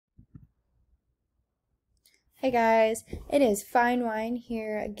Hey guys, it is Whine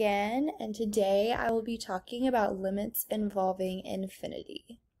here again, and today I will be talking about limits involving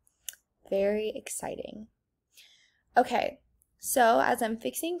infinity. Very exciting. Okay, so as I'm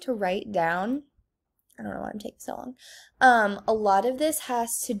fixing to write down, I don't know why I'm taking so long, a lot of this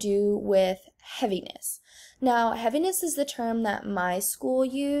has to do with heaviness. Now, heaviness is the term that my school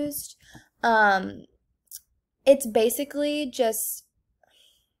used. It's basically just,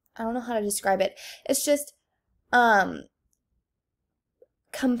 I don't know how to describe it. It's just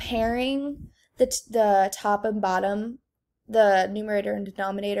comparing the top and bottom, the numerator and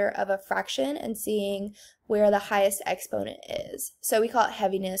denominator of a fraction, and seeing where the highest exponent is. So we call it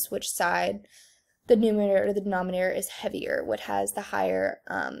heaviness, which side the numerator or the denominator is heavier, what has the higher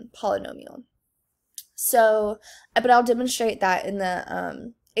polynomial. So, but I'll demonstrate that in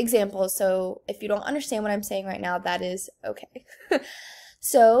the example, so if you don't understand what I'm saying right now, that is okay.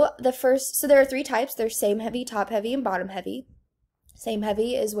 So there are three types. There's same heavy, top heavy, and bottom heavy. Same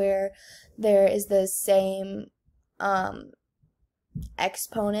heavy is where there is the same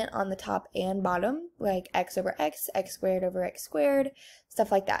exponent on the top and bottom, like x over x, x squared over x squared,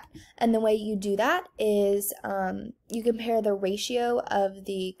 stuff like that. And the way you do that is you compare the ratio of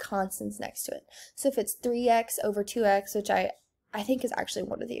the constants next to it. So if it's 3x over 2x, which I think is actually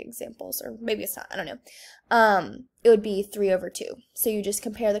one of the examples, or maybe it's not, I don't know, it would be 3 over 2. So you just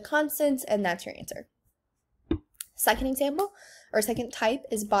compare the constants, and that's your answer. Second example, or second type,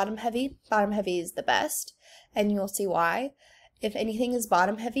 is bottom heavy. Bottom heavy is the best, and you'll see why. If anything is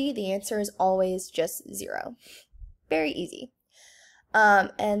bottom heavy, the answer is always just 0. Very easy.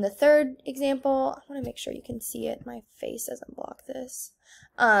 And the third example, I want to make sure you can see it. My face doesn't block this.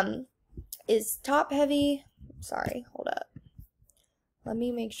 Is top heavy. Sorry, hold up. Let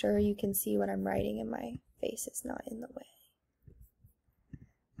me make sure you can see what I'm writing and my face is not in the way.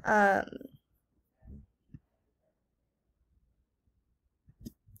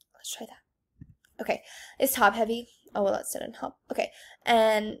 Let's try that. Okay, is top heavy? Oh, well, that didn't help. Okay,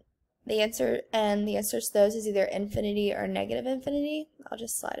 and the answer to those is either infinity or negative infinity. I'll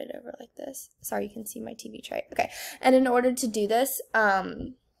just slide it over like this. Sorry, you can see my TV tray. Okay, and in order to do this,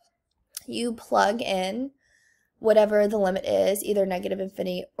 you plug in whatever the limit is, either negative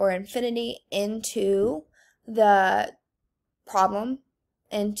infinity or infinity, into the problem,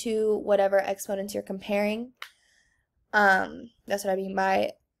 into whatever exponents you're comparing. That's what I mean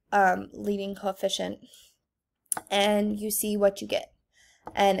by leading coefficient, and you see what you get.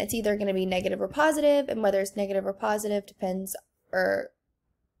 And it's either going to be negative or positive, and whether it's negative or positive depends or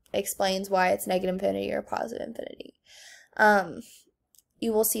explains why it's negative infinity or positive infinity.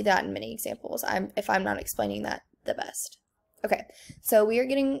 You will see that in many examples if I'm not explaining that the best. Okay, so we are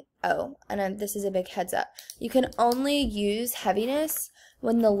getting, and this is a big heads up. You can only use heaviness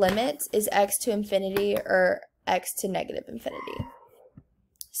when the limit is x to infinity or x to negative infinity.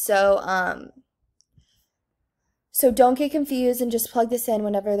 So, so don't get confused and just plug this in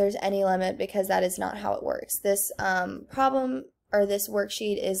whenever there's any limit, because that is not how it works. This problem or this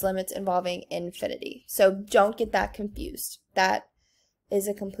worksheet is limits involving infinity. So don't get that confused. That is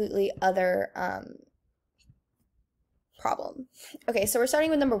a completely other problem. Okay, so we're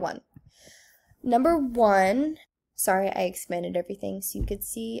starting with number 1. Number 1, sorry, I expanded everything so you could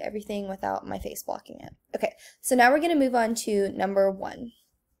see everything without my face blocking it. Okay, so now we're going to move on to number 1.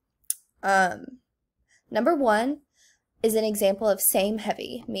 Number 1 is an example of same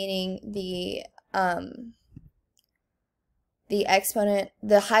heavy, meaning the exponent,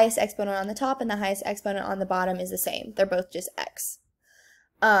 the highest exponent on the top and the highest exponent on the bottom is the same. They're both just x.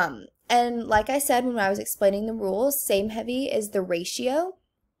 And like I said when I was explaining the rules, same heavy is the ratio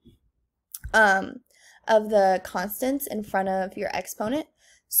of the constants in front of your exponent.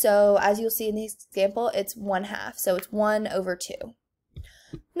 So as you'll see in this example, it's 1/2. So it's 1 over 2.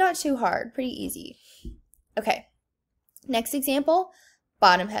 Not too hard, pretty easy. Okay, next example,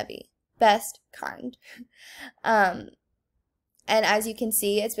 bottom heavy, best kind. And as you can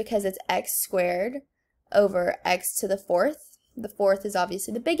see, it's because it's x squared over x to the 4th. The 4th is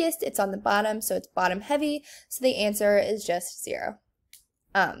obviously the biggest, it's on the bottom, so it's bottom heavy, so the answer is just 0.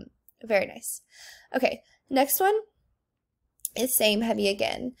 Very nice. Okay, next one is same heavy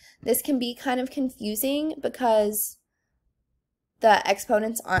again. This can be kind of confusing because the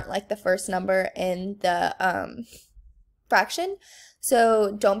exponents aren't like the first number in the fraction,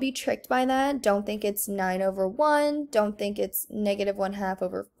 so don't be tricked by that. Don't think it's 9 over 1. Don't think it's negative 1/2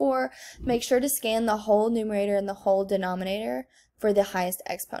 over 4. Make sure to scan the whole numerator and the whole denominator for the highest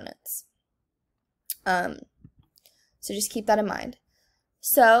exponents. So just keep that in mind.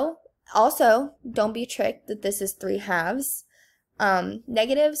 So also, don't be tricked that this is 3/2.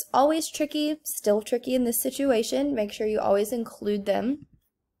 Negatives, always tricky, still tricky in this situation. Make sure you always include them.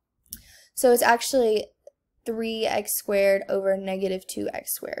 So it's actually 3x squared over negative 2x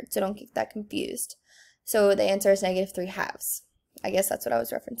squared. So don't get that confused. So the answer is negative 3 halves. I guess that's what I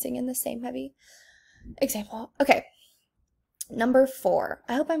was referencing in the same heavy example. Okay. Number 4.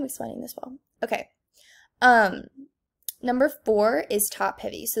 I hope I'm explaining this well. Okay. Number 4 is top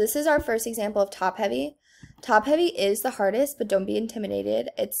heavy. So this is our first example of top heavy. Top heavy is the hardest, but don't be intimidated.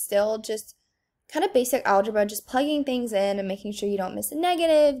 It's still just kind of basic algebra, just plugging things in and making sure you don't miss a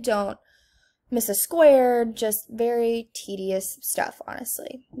negative, don't miss a squared, just very tedious stuff,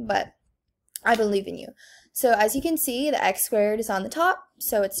 honestly. But I believe in you. So as you can see, the x squared is on the top,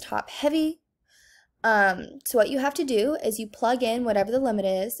 so it's top heavy. So what you have to do is you plug in whatever the limit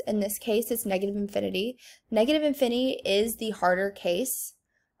is. In this case, it's negative infinity. Negative infinity is the harder case.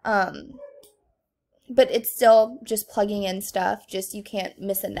 But it's still just plugging in stuff, just you can't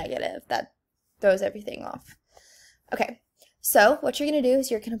miss a negative. That throws everything off. Okay, so what you're going to do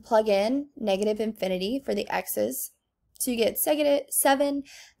is you're going to plug in negative infinity for the x's. So you get 7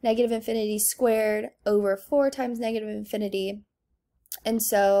 negative infinity squared over 4 times negative infinity. And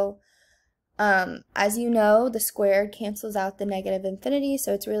so, as you know, the squared cancels out the negative infinity,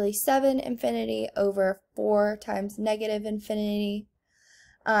 so it's really 7 infinity over 4 times negative infinity.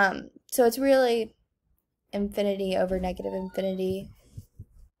 So it's really infinity over negative infinity.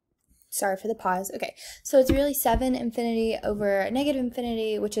 Sorry for the pause. Okay, so it's really 7 infinity over negative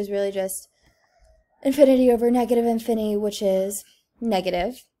infinity, which is really just infinity over negative infinity, which is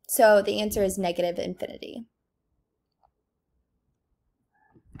negative. So the answer is negative infinity.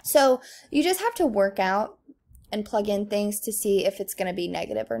 So you just have to work out and plug in things to see if it's going to be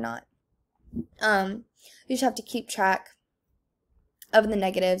negative or not. You just have to keep track of the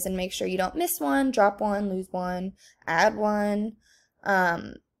negatives and make sure you don't miss one, drop one, lose one, add one.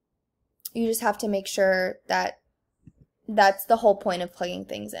 You just have to make sure that that's the whole point of plugging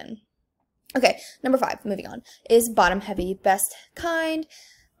things in. Okay, number 5, moving on, is bottom heavy, best kind.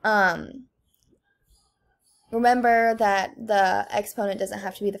 Remember that the exponent doesn't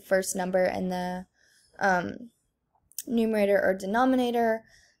have to be the first number in the numerator or denominator.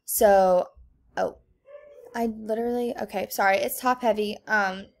 So, okay, sorry, it's top heavy.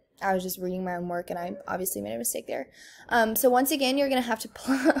 I was just reading my own work and I obviously made a mistake there. So once again, you're going to have to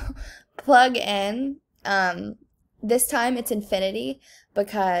plug in, this time it's infinity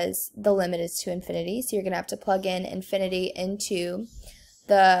because the limit is to infinity. So you're going to have to plug in infinity into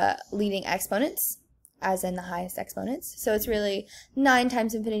the leading exponents, as in the highest exponents. So it's really 9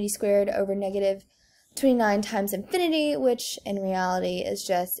 times infinity squared over negative 29 times infinity, which in reality is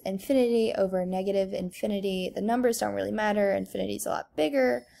just infinity over negative infinity. The numbers don't really matter. Infinity is a lot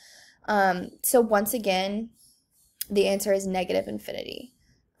bigger. So once again, the answer is negative infinity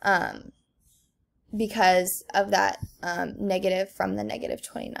because of that negative from the negative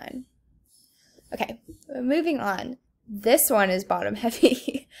 29. Okay, moving on. This one is bottom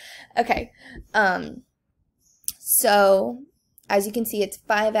heavy. Okay, so as you can see, it's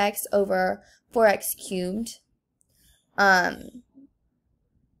 5x over 4x cubed. So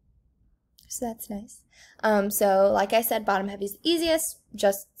that's nice. So like I said, bottom heavy is the easiest,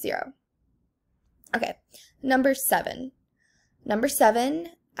 just 0. Okay, number 7. Number 7,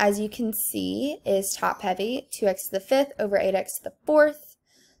 as you can see, is top heavy, 2x to the 5th over 8x to the 4th.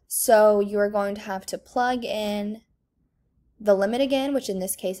 So you are going to have to plug in the limit again, which in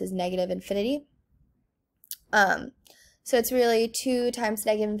this case is negative infinity. So it's really 2 times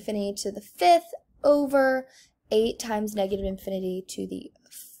negative infinity to the 5th over 8 times negative infinity to the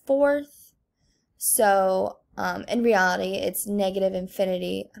 4th. So in reality, it's negative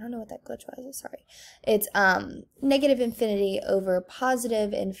infinity. I don't know what that glitch was. Sorry. It's negative infinity over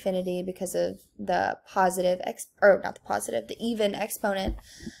positive infinity because of the positive the even exponent.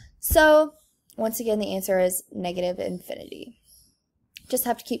 So once again, the answer is negative infinity. Just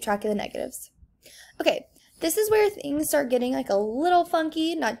have to keep track of the negatives. Okay, this is where things start getting like a little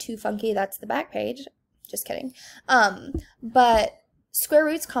funky. Not too funky. That's the back page. Just kidding. But square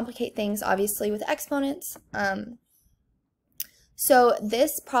roots complicate things, obviously, with exponents. So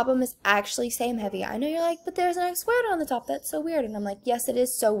this problem is actually same heavy. I know you're like, but there's an x squared on the top. That's so weird. And I'm like, yes, it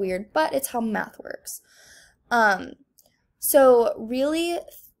is so weird, but it's how math works. So really,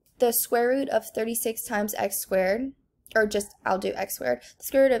 the square root of 36 times x squared, or just, I'll do x squared. The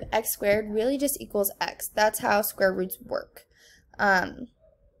square root of x squared really just equals x. That's how square roots work.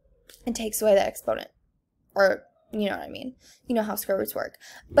 It takes away the exponent, or you know what I mean. You know how square roots work.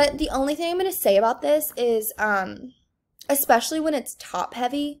 But the only thing I'm going to say about this is, especially when it's top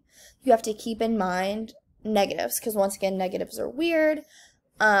heavy, you have to keep in mind negatives, because once again, negatives are weird.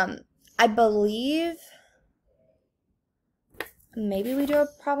 I believe maybe we do a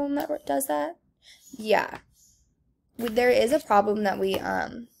problem that does that. Yeah. There is a problem that we,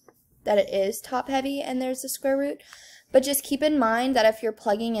 that it is top heavy and there's a square root. But just keep in mind that if you're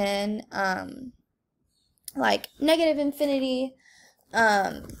plugging in, like negative infinity,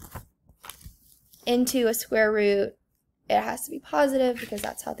 into a square root, it has to be positive because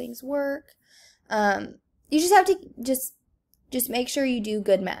that's how things work. You just have to just make sure you do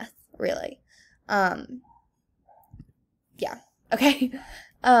good math, really. Yeah, okay.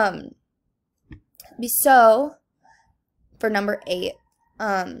 So, for number 8,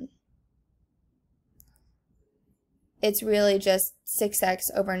 it's really just 6x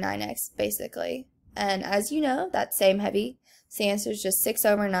over 9x, basically. And as you know, that's same heavy. So the answer is just 6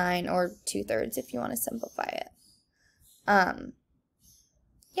 over 9, or 2/3 if you want to simplify it.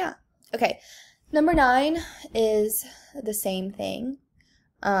 Yeah, okay. Number 9 is the same thing.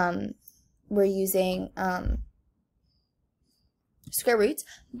 We're using square roots,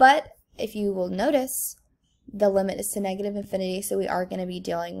 but if you will notice, the limit is to negative infinity, so we are going to be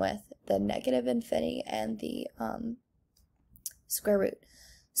dealing with the negative infinity and the square root.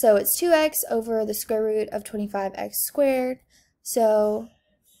 So it's 2x over the square root of 25x squared. So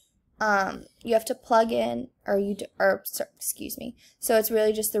you have to plug in, excuse me. So it's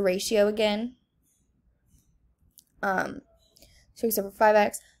really just the ratio again. 2x over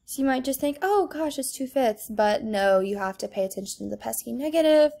 5x. So you might just think, oh gosh, it's 2/5, but no, you have to pay attention to the pesky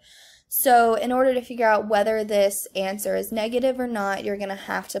negative. So in order to figure out whether this answer is negative or not, you're going to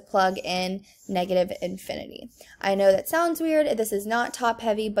have to plug in negative infinity. I know that sounds weird. This is not top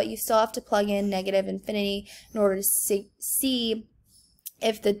heavy, but you still have to plug in negative infinity in order to see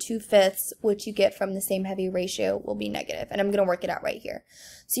if the 2/5, which you get from the same heavy ratio, will be negative. And I'm going to work it out right here.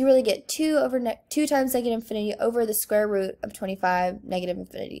 So you really get 2 times negative infinity over the square root of 25 negative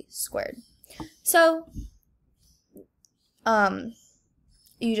infinity squared. So,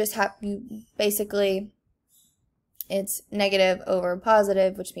 basically, it's negative over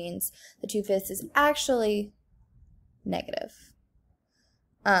positive, which means the 2/5 is actually negative.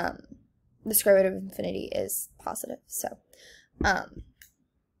 The square root of infinity is positive. So,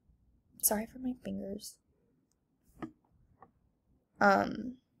 sorry for my fingers.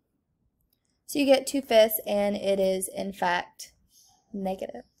 So you get 2/5, and it is, in fact,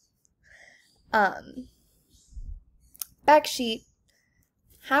 negative. Back sheet.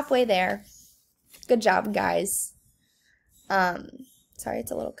 Halfway there. Good job, guys. Sorry,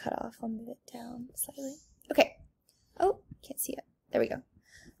 it's a little cut off. I'll move it down slightly. Okay. Oh, can't see it. There we go.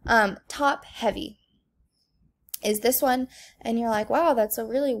 Top heavy is this one, and you're like, wow, that's a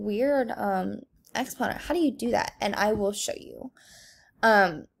really weird exponent. How do you do that? And I will show you.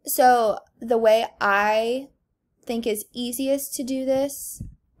 So the way I think is easiest to do this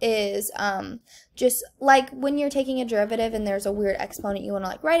is just like when you're taking a derivative and there's a weird exponent, you want to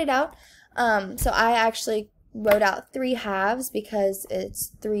like write it out. So I actually wrote out 3/2 because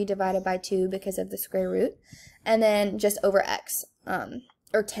it's 3 divided by 2 because of the square root, and then just over x,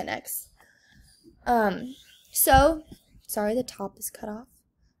 or 10x. So, sorry, the top is cut off.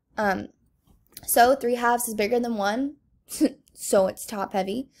 So 3/2 is bigger than 1, so it's top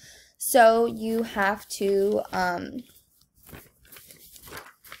heavy. So you have to,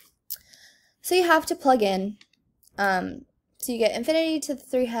 plug in, so you get infinity to the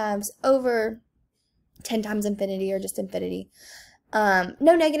 3/2 over 10 times infinity, or just infinity. No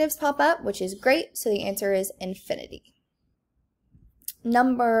negatives pop up, which is great, so the answer is infinity.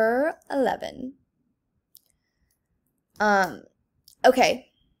 Number 11.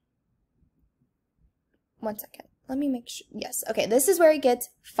 Okay. 1 second. Let me make sure. Yes. Okay, this is where it gets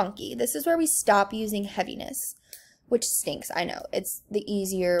funky. This is where we stop using heaviness, which stinks. I know. It's the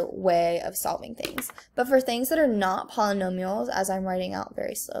easier way of solving things. But for things that are not polynomials, as I'm writing out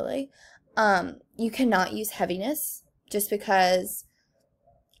very slowly, you cannot use heaviness just because,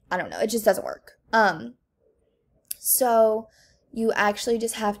 I don't know, it just doesn't work. So you actually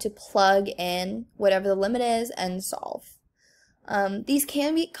just have to plug in whatever the limit is and solve. These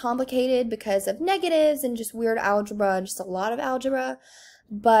can be complicated because of negatives and just weird algebra, just a lot of algebra,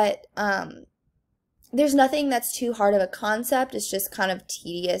 but there's nothing that's too hard of a concept. It's just kind of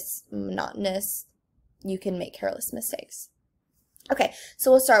tedious, monotonous. You can make careless mistakes. Okay,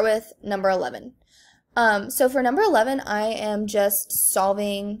 so we'll start with number 11. So for number 11, I am just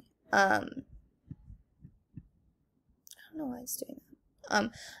solving, I don't know why it's doing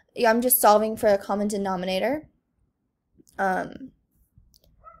that. Yeah, I'm just solving for a common denominator. Let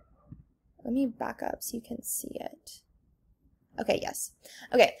me back up so you can see it. Okay, yes.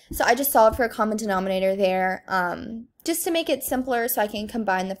 Okay, so I just solved for a common denominator there, just to make it simpler so I can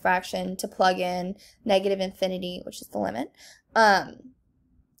combine the fraction to plug in negative infinity, which is the limit,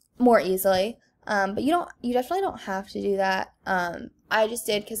 more easily. But you definitely don't have to do that. I just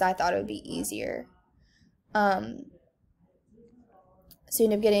did because I thought it would be easier. So you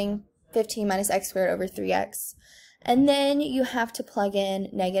end up getting 15 minus x squared over 3x. And then you have to plug in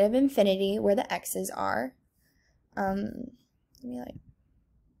negative infinity where the x's are. Let me like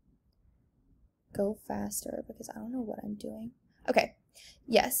go faster because I don't know what I'm doing. Okay.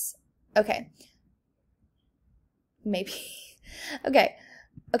 Yes. Okay. Maybe. Okay.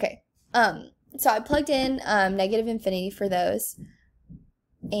 Okay. So I plugged in negative infinity for those.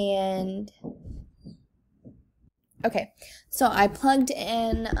 And okay. So I plugged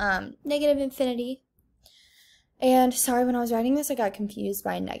in negative infinity. And sorry, when I was writing this, I got confused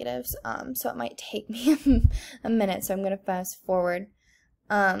by negatives, so it might take me a minute, so I'm going to fast forward.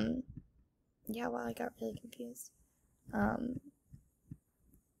 Yeah, wow, I got really confused.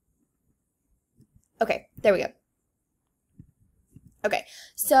 Okay, there we go. Okay,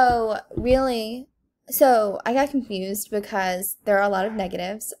 so really, I got confused because there are a lot of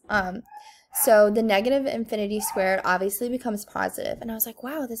negatives. So the negative infinity squared obviously becomes positive, and I was like,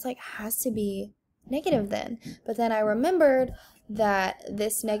 wow, this like has to be negative then. But then I remembered that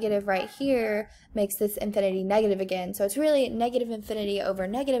this negative right here makes this infinity negative again. So it's really negative infinity over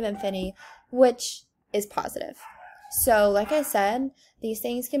negative infinity, which is positive. So like I said, these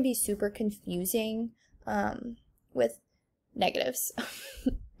things can be super confusing with negatives.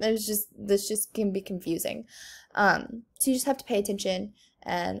 This just can be confusing. So you just have to pay attention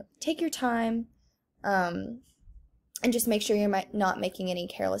and take your time and just make sure you're not making any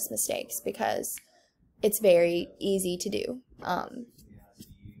careless mistakes because it's very easy to do.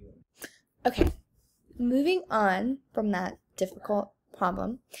 Okay, moving on from that difficult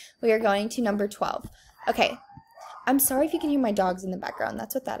problem, we are going to number 12. Okay, I'm sorry if you can hear my dogs in the background.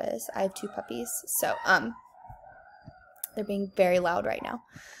 That's what that is. I have 2 puppies, so they're being very loud right now.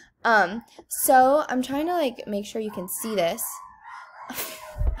 So I'm trying to like make sure you can see this.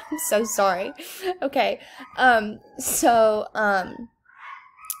 I'm so sorry. Okay,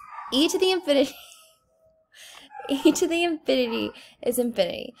 e to the infinity. E to the infinity is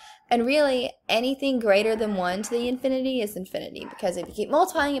infinity. And really, anything greater than 1 to the infinity is infinity. Because if you keep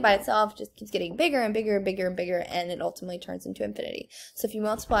multiplying it by itself, it just keeps getting bigger and bigger and bigger and bigger, and it ultimately turns into infinity. So if you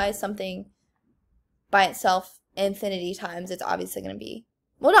multiply something by itself infinity times, it's obviously going to be,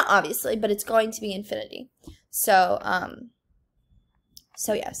 well, not obviously, but it's going to be infinity. So,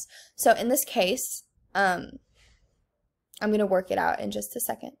 so yes. So in this case, I'm going to work it out in just a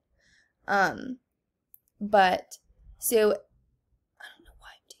second. But, so, I don't know why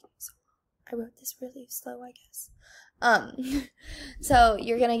I'm taking so long. I wrote this really slow, I guess. So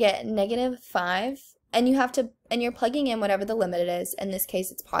you're going to get -5, and you're plugging in whatever the limit is. In this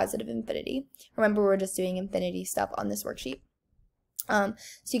case, it's positive infinity. Remember, we're just doing infinity stuff on this worksheet. So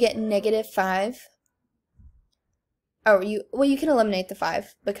you get -5. Oh, you can eliminate the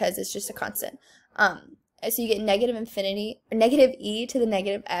 5 because it's just a constant. So you get negative infinity, or negative e to the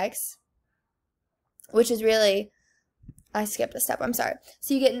negative x, which is really, I skipped a step, I'm sorry.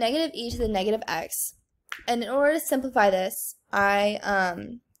 So you get negative e to the negative x, and in order to simplify this, let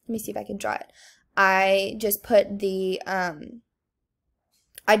me see if I can draw it. I just put the,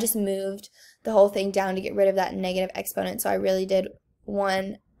 I just moved the whole thing down to get rid of that negative exponent, so I really did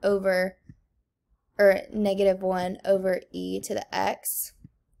 -1 over e to the x.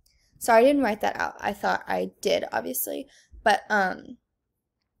 Sorry, I didn't write that out. I thought I did, obviously, but,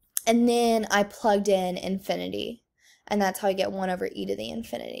 and then I plugged in infinity, and that's how I get 1 over e to the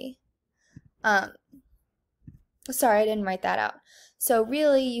infinity. Sorry, I didn't write that out. So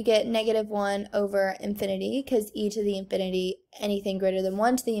really, you get -1 over infinity, because e to the infinity, anything greater than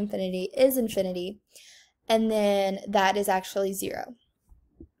 1 to the infinity is infinity, and then that is actually 0.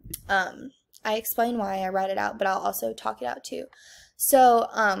 I explain why I write it out, but I'll also talk it out too. So,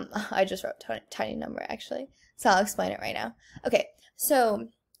 I just wrote tiny number, actually, so I'll explain it right now. Okay, so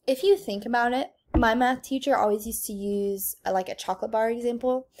if you think about it, my math teacher always used to use like a chocolate bar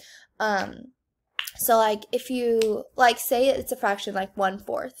example. So like if you like say it's a fraction like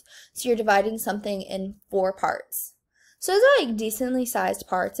 1/4, so you're dividing something in 4 parts. So those are like decently sized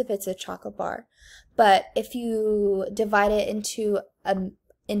parts if it's a chocolate bar. But if you divide it into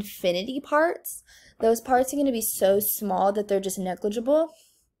infinity parts, those parts are going to be so small that they're just negligible.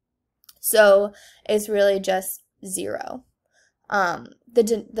 So it's really just 0.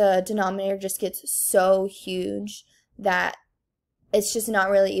 The denominator just gets so huge that it's just not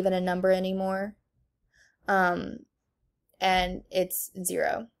really even a number anymore. and it's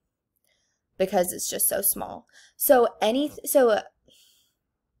 0 because it's just so small. So anything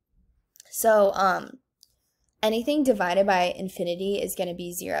divided by infinity is going to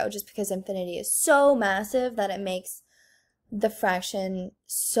be 0, just because infinity is so massive that it makes the fraction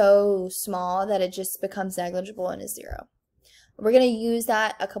so small that it just becomes negligible and is 0. We're going to use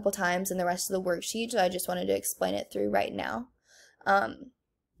that a couple times in the rest of the worksheet, so I just wanted to explain it through right now, so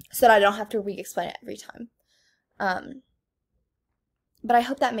that I don't have to re-explain it every time. But I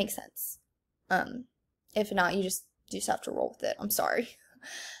hope that makes sense. If not, you just have to roll with it. I'm sorry.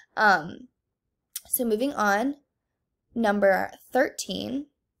 So moving on, number 13.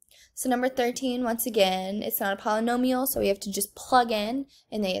 So number 13, once again, it's not a polynomial, so we have to just plug in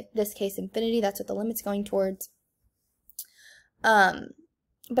this case, infinity. That's what the limit's going towards.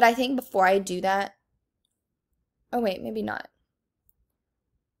 But I think before I do that, oh wait, maybe not.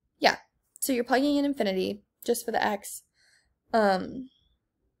 Yeah, so you're plugging in infinity just for the x. I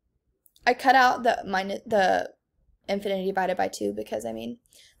cut out the infinity divided by 2 because, I mean,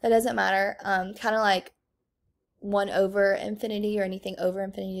 that doesn't matter. Kind of like 1 over infinity or anything over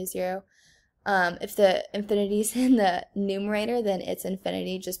infinity is 0. If the infinity is in the numerator, then it's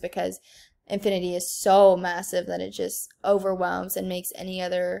infinity, just because infinity is so massive that it just overwhelms and makes any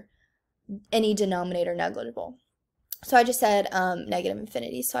denominator negligible. So I just said negative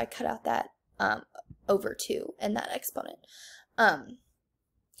infinity, so I cut out that over 2 in that exponent.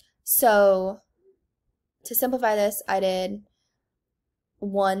 So to simplify this, I did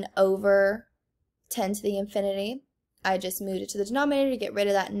 1 over 10 to the infinity. I just moved it to the denominator to get rid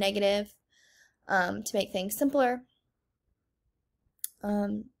of that negative, to make things simpler.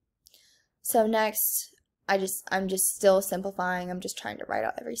 So next, I'm just still simplifying. I'm just trying to write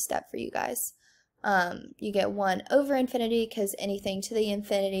out every step for you guys. You get 1 over infinity, because anything to the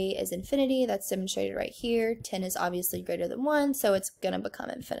infinity is infinity. That's demonstrated right here. 10 is obviously greater than 1, so it's going to become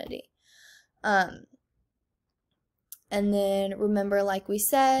infinity. And then remember, like we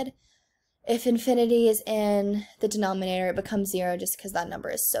said, if infinity is in the denominator, it becomes 0 just because that number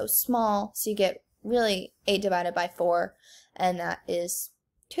is so small. So you get really 8 divided by 4, and that is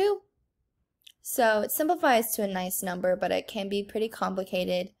 2. So it simplifies to a nice number, but it can be pretty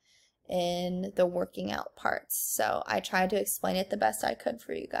complicated in the working out parts. So I tried to explain it the best I could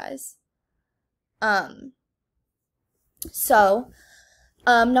for you guys.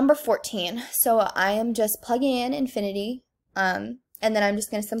 Number 14. So I am just plugging in infinity, and then I'm just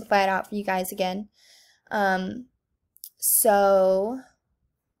going to simplify it out for you guys again. So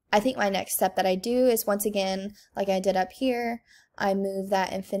I think my next step that I do is, once again, like I did up here, I move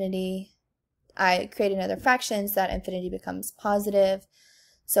that infinity, I create another fraction so that infinity becomes positive,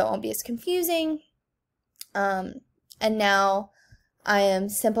 so it won't be as confusing. And now I am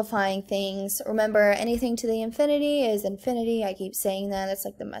simplifying things. Remember, anything to the infinity is infinity. I keep saying that. That's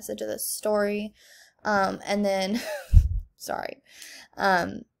like the message of the story. And then, sorry.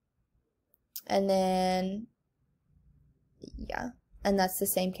 And then, yeah. And that's the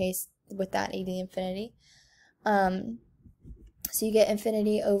same case with that e to the infinity. So you get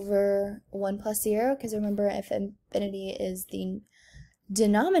infinity over 1 plus 0, because remember, if infinity is the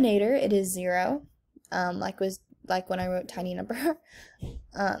denominator, it is 0, like when I wrote tiny number.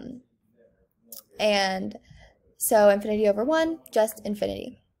 And so infinity over 1, just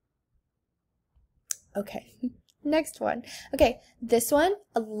infinity. Okay, next one. Okay, this one,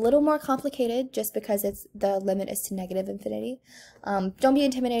 a little more complicated just because the limit is to negative infinity. Don't be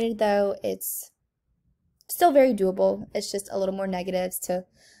intimidated though, it's still very doable. It's just a little more negatives to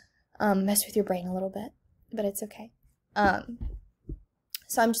mess with your brain a little bit, but it's okay.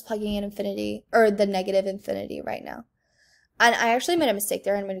 So I'm just plugging in infinity, or the negative infinity right now. And I actually made a mistake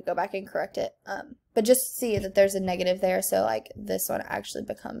there. I'm going to go back and correct it. But just see that there's a negative there, so like this one actually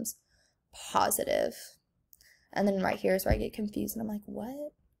becomes positive. And then right here is where I get confused and I'm like,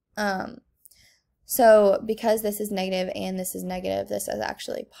 what? So because this is negative and this is negative, this is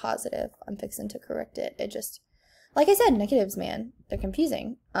actually positive. I'm fixing to correct it. It just, like I said, negatives, man, they're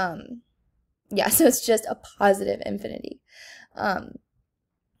confusing. Yeah, so it's just a positive infinity.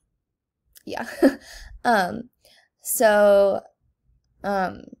 Yeah. So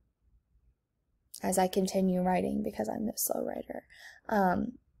as I continue writing, because I'm a slow writer,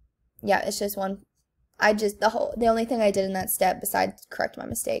 yeah, it's just one. The only thing I did in that step besides correct my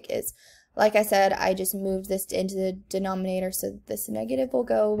mistake is, like I said, I just moved this into the denominator so this negative will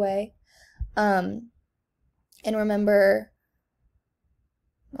go away. And remember,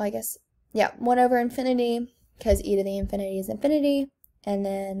 well, I guess, yeah, 1 over infinity, because e to the infinity is infinity, and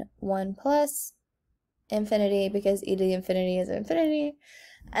then 1 plus infinity, because e to the infinity is infinity,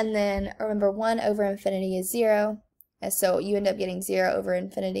 and then remember 1 over infinity is 0, And so you end up getting 0 over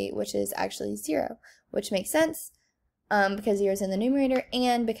infinity, which is actually 0, which makes sense because 0 is in the numerator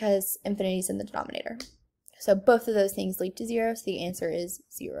and because infinity is in the denominator. So both of those things lead to 0, so the answer is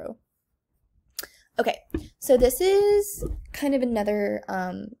 0. Okay, so this is kind of another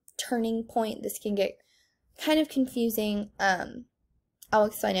turning point. This can get kind of confusing. I'll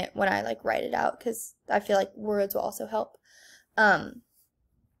explain it when I write it out because I feel like words will also help.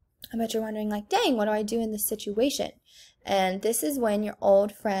 I bet you're wondering dang, what do I do in this situation? And this is when your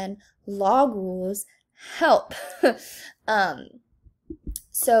old friend log rules help.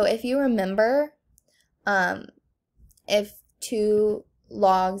 So if you remember, if two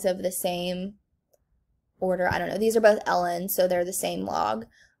logs of the same order, I don't know, these are both ln, so they're the same log,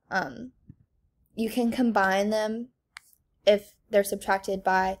 you can combine them if they're subtracted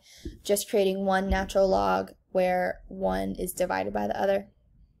by just creating one natural log where one is divided by the other.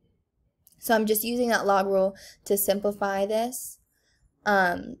 So I'm just using that log rule to simplify this.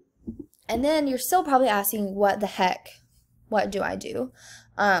 And then you're still probably asking, what the heck? What do I do?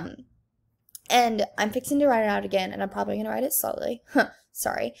 And I'm fixing to write it out again, and I'm probably going to write it slowly.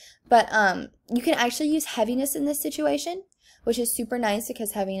 Sorry. But you can actually use heaviness in this situation, which is super nice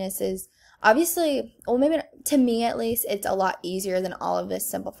because heaviness is obviously, well, maybe to me at least, it's a lot easier than all of this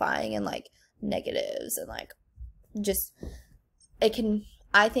simplifying and negatives and just, it can,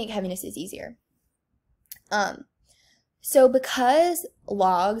 I think heaviness is easier. So because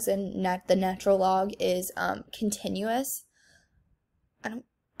logs and the natural log is continuous,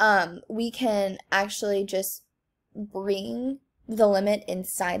 we can actually just bring the limit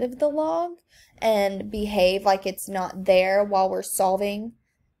inside of the log and behave like it's not there while we're solving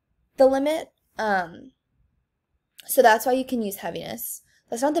the limit. So that's why you can use heaviness.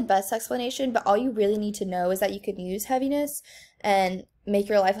 That's not the best explanation, but all you really need to know is that you can use heaviness and make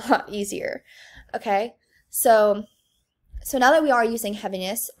your life a lot easier. Okay, so now that we are using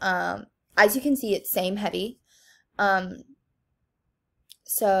heaviness, as you can see, it's same heavy.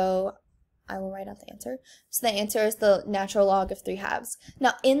 So I will write out the answer. So the answer is the natural log of 3/2.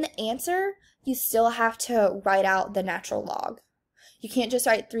 Now in the answer, you still have to write out the natural log. You can't just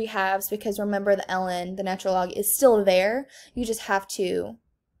write 3/2 because remember the ln, the natural log, is still there. You just have to,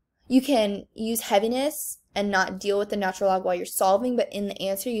 you can use heaviness and not deal with the natural log while you're solving, but in the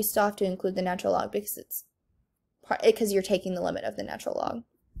answer you still have to include the natural log because you're taking the limit of the natural log.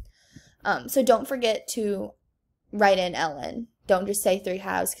 So don't forget to write in ln. Don't just say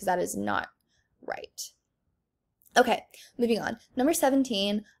 3/2 because that is not right. Okay, moving on. Number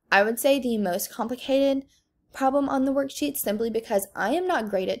 17, I would say the most complicated problem on the worksheet simply because I am not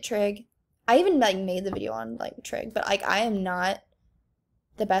great at trig. I even made the video on trig, but I am not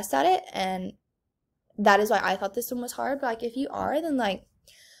the best at it, and that is why I thought this one was hard. But if you are, then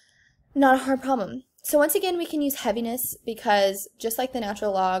not a hard problem. So once again, we can use heaviness because just like the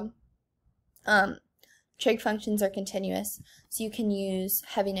natural log, trig functions are continuous, so you can use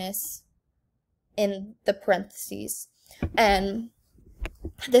heaviness in the parentheses. And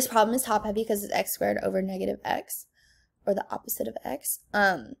this problem is top heavy because it's x squared over negative x, or the opposite of x.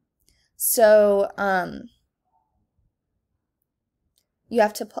 You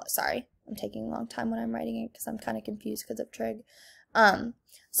have to, sorry, I'm taking a long time when I'm writing it because I'm kind of confused because of trig.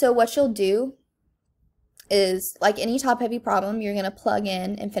 So what you'll do is, like any top-heavy problem, you're going to plug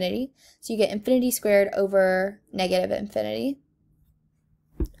in infinity. So you get infinity squared over negative infinity.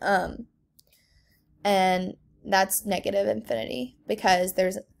 And that's negative infinity because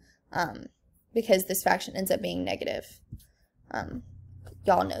there's, because this fraction ends up being negative.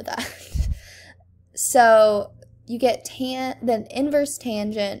 Y'all know that. So you get the inverse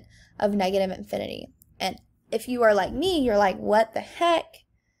tangent of negative infinity. And if you are like me, you're like, what the heck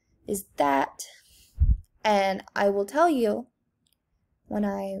is that? And I will tell you when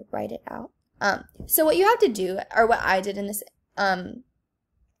I write it out. So what you have to do, or what I did in this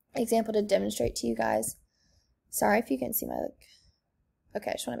example to demonstrate to you guys. Sorry if you can see my,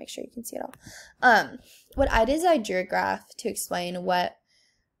 okay, I just want to make sure you can see it all. What I did is I drew a graph to explain what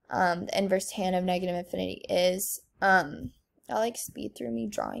the inverse tan of negative infinity is. I'll speed through me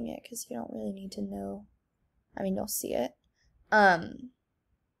drawing it because you don't really need to know. I mean, you'll see it.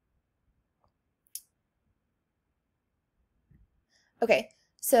 Okay,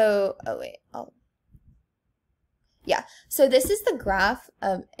 so, oh wait, yeah, so this is the graph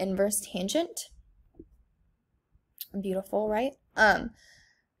of inverse tangent. Beautiful, right? You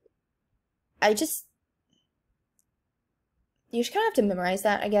just kind of have to memorize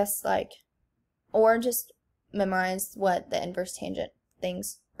that, I guess, or just memorize what the inverse tangent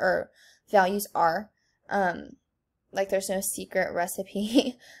things or values are. There's no secret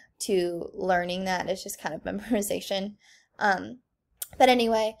recipe to learning that. It's just kind of memorization. But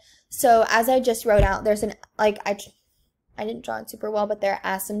anyway, so as I just wrote out, there's an, like, I didn't draw it super well, but there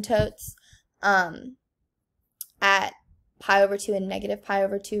are asymptotes at pi over 2 and negative pi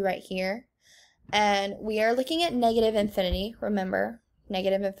over 2 right here. And we are looking at negative infinity. Remember,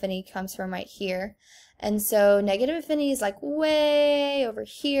 negative infinity comes from right here. And so negative infinity is like way over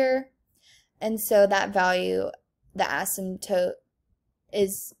here. And so that value, the asymptote,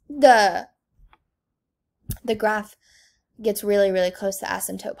 is the graph gets really, really close to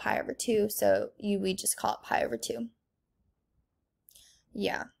asymptote pi over 2. So we just call it pi over 2.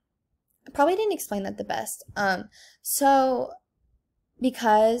 Yeah. I probably didn't explain that the best. So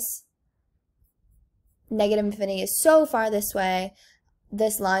because negative infinity is so far this way,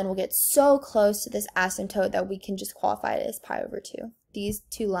 this line will get so close to this asymptote that we can just qualify it as pi over 2. These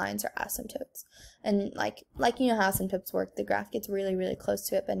two lines are asymptotes. And like you know how asymptotes work, the graph gets really, really close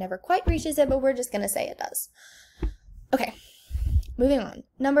to it but never quite reaches it, but we're just going to say it does. Okay, moving on.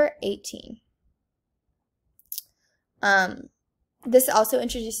 Number 18. This also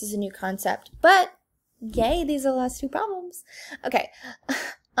introduces a new concept, but yay, these are the last two problems. Okay.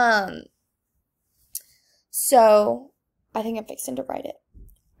 So I think I'm fixing to write it.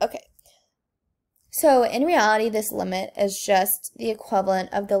 Okay. So in reality, this limit is just the equivalent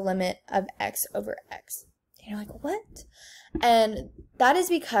of the limit of x over x. You're like, what? And that is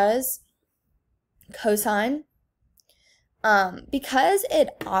because cosine, because it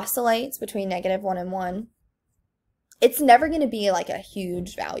oscillates between -1 and 1, it's never going to be like a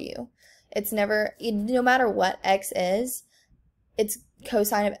huge value. It's never, no matter what x is, its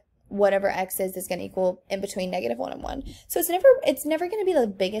cosine of whatever x is going to equal in between -1 and 1. So it's never going to be the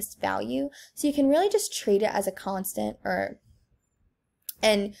biggest value. So you can really just treat it as a constant,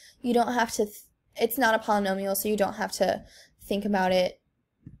 and you don't have to, it's not a polynomial, so you don't have to think about it,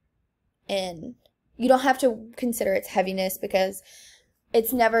 and you don't have to consider its heaviness because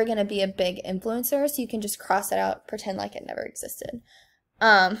it's never going to be a big influencer, so you can just cross it out, pretend like it never existed.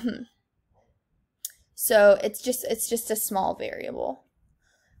 So it's just a small variable.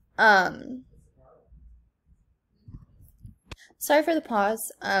 Sorry for the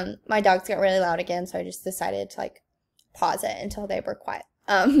pause. My dogs got really loud again, so I just decided to like pause it until they were quiet.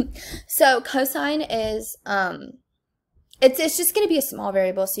 So cosine is, it's just going to be a small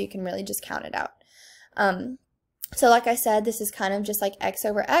variable, so you can really just count it out. So like I said, this is kind of just like x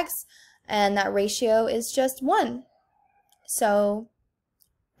over x, and that ratio is just 1. So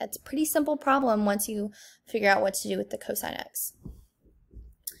it's a pretty simple problem once you figure out what to do with the cosine x.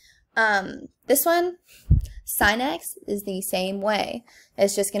 This one, sine x, is the same way.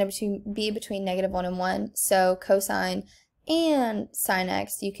 It's just going to be between -1 and 1. So cosine and sine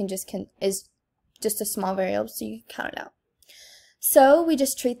x, you can is just a small variable, so you can count it out. So we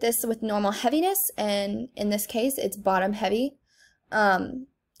just treat this with normal heaviness, and in this case, it's bottom heavy. And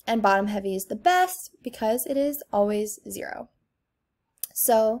bottom heavy is the best because it is always 0.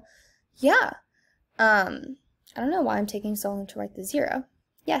 So, yeah. I don't know why I'm taking so long to write the 0.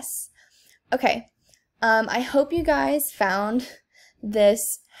 Yes. Okay. I hope you guys found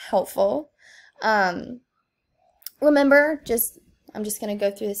this helpful. Remember, I'm just going to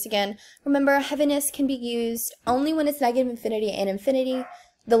go through this again. Remember, heaviness can be used only when it's negative infinity and infinity,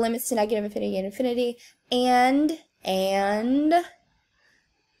 the limits to negative infinity and infinity, and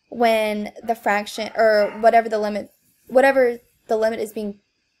when the fraction, or whatever the limit is being,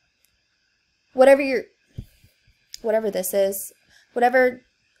 whatever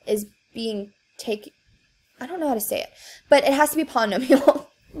is being taken, I don't know how to say it, but it has to be polynomial.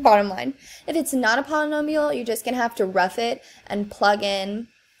 Bottom line. If it's not a polynomial, you're just going to have to rough it and plug in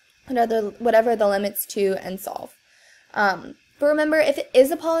whatever the limits to and solve. But remember, if it is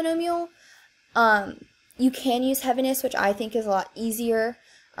a polynomial, you can use heaviness, which I think is a lot easier.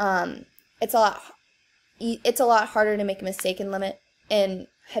 It's a lot harder to make a mistake in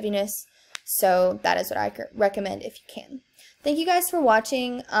heaviness, so that is what I recommend if you can. Thank you guys for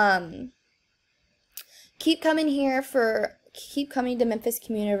watching. Keep coming to Memphis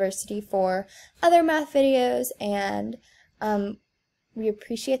Communiversity for other math videos, and we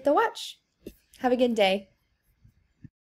appreciate the watch. Have a good day.